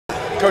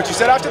Coach, you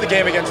said after the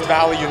game against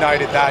Valley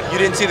United that you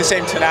didn't see the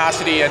same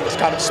tenacity and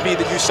kind of speed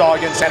that you saw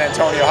against San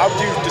Antonio. How would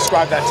you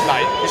describe that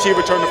tonight? You see a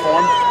return to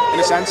form, in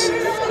a sense?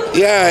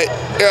 Yeah,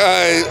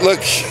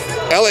 look,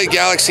 LA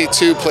Galaxy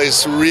 2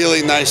 plays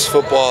really nice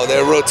football.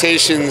 Their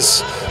rotations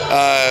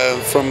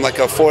from like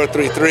a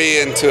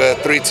 4-3-3 into a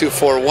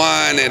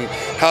 3-2-4-1, and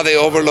how they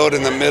overload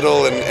in the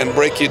middle and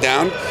break you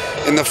down.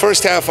 In the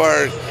first half,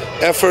 our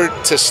effort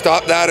to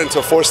stop that and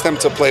to force them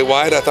to play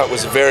wide, I thought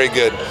was very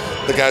good.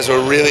 The guys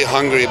were really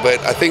hungry,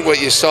 but I think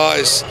what you saw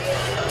is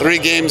 3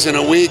 games in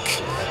a week.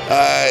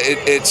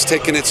 It's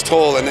taken its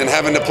toll, and then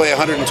having to play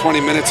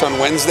 120 minutes on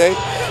Wednesday,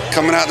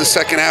 coming out in the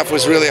second half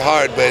was really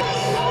hard. But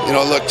you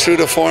know, look, true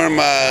to form,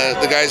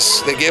 the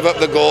guys, they gave up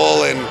the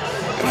goal, and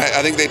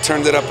I think they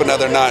turned it up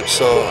another notch,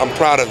 so I'm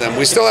proud of them.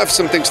 We still have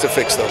some things to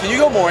fix, though. Can you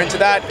go more into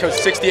that? Because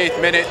 68th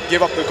minute,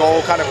 give up the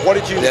goal, kind of, what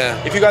did you,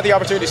 if you got the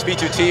opportunity to speak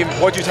to your team,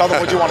 what did you tell them,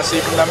 what did you want to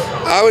see from them?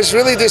 I was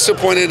really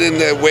disappointed in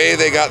the way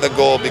they got the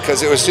goal,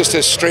 because it was just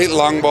a straight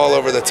long ball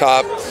over the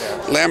top.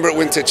 Lambert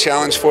went to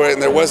challenge for it,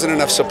 and there wasn't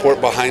enough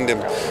support behind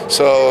him.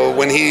 So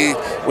when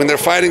they're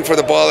fighting for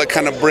the ball, it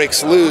kind of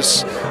breaks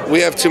loose.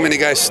 We have too many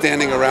guys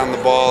standing around the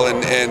ball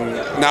and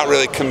not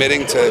really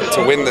committing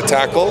to win the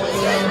tackle.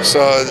 So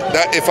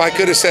that, if I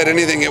could have said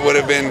anything, it would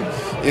have been,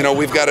 you know,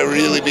 we've got to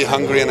really be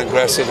hungry and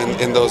aggressive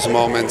in those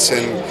moments.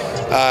 And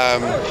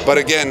but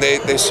again,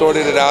 they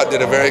sorted it out,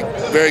 did a very,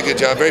 very good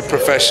job, very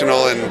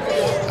professional, and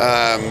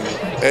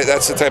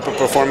that's the type of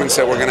performance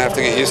that we're going to have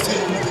to get used to.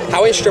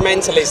 How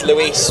instrumental is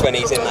Luis when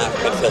he's in that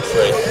midfield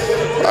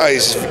three?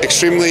 He's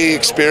extremely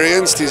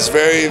experienced. He's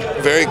very,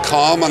 very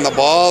calm on the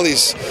ball. He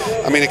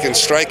can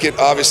strike it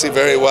obviously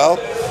very well.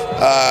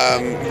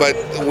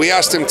 But we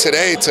asked him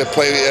today to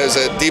play as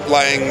a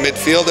deep-lying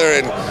midfielder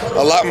and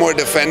a lot more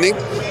defending.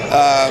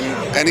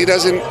 And he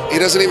doesn't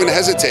even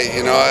hesitate.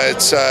 You know,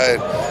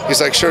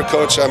 he's like, sure,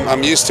 coach,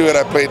 I'm used to it.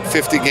 I played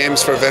 50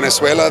 games for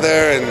Venezuela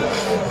there,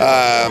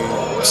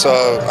 and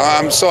so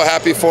I'm so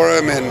happy for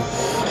him. And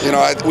you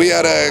know, we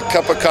had a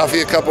cup of coffee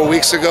a couple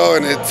weeks ago,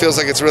 and it feels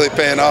like it's really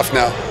paying off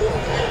now.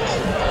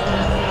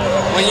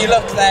 When you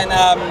look then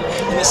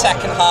in the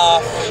second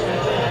half,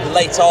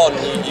 late on,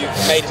 you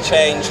made a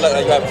change, looked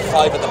like you had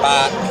 5 at the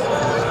back.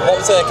 What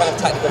was the kind of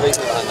tactical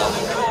reason behind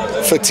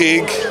that?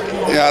 Fatigue.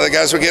 Yeah, the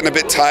guys were getting a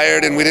bit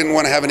tired, and we didn't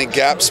want to have any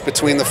gaps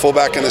between the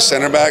fullback and the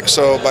center back.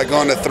 So by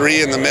going to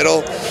 3 in the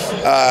middle,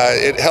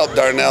 it helped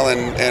Darnell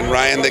and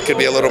Ryan. They could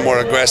be a little more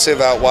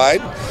aggressive out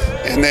wide.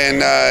 And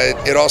then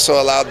it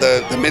also allowed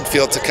the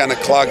midfield to kind of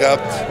clog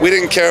up. We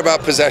didn't care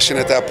about possession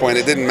at that point.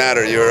 It didn't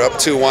matter. You were up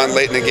 2-1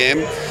 late in the game,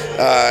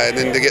 and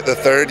then to get the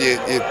third,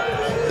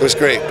 it was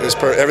great. It was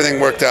everything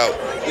worked out.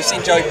 We've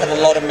seen Joey put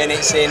a lot of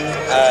minutes in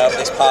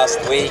this past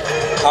week.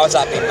 How has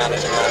that been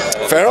managing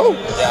that? Farrell?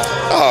 Yeah.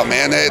 Oh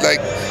man,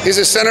 he's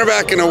a center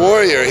back and a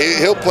warrior.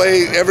 He'll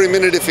play every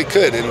minute if he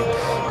could, and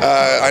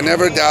I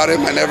never doubt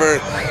him.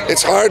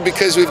 It's hard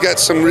because we've got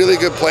some really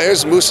good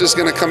players. Musa's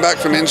going to come back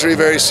from injury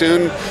very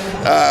soon.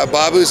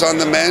 Babu's on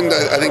the mend.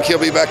 I think he'll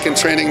be back in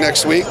training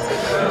next week.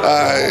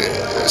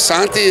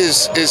 Santi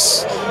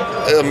is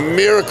a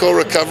miracle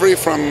recovery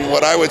from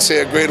what I would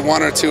say a grade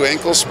 1 or 2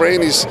 ankle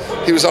sprain.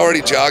 He was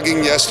already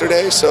jogging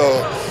yesterday, so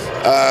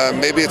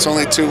maybe it's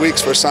only 2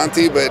 weeks for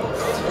Santi, but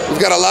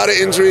we've got a lot of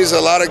injuries, a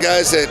lot of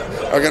guys that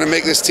are going to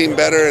make this team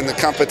better, and the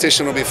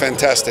competition will be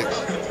fantastic.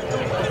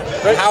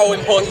 How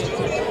important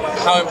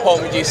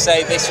would you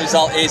say this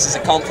result is as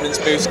a confidence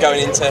boost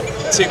going into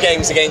 2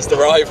 games against the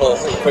rival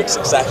in quick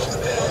succession?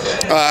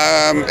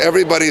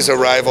 Everybody's a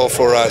rival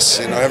for us.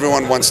 You know,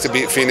 everyone wants to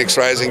beat Phoenix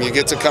Rising. You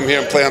get to come here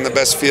and play on the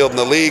best field in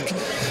the league.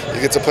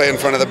 You get to play in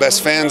front of the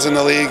best fans in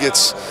the league.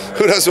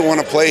 Who doesn't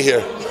want to play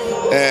here?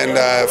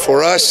 And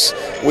for us,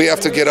 we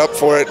have to get up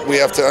for it. We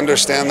have to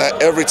understand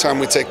that every time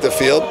we take the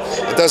field.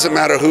 It doesn't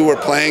matter who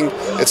we're playing.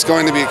 It's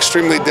going to be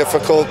extremely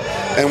difficult,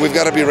 and we've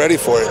got to be ready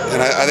for it.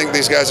 And I think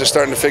these guys are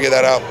starting to figure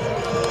that out.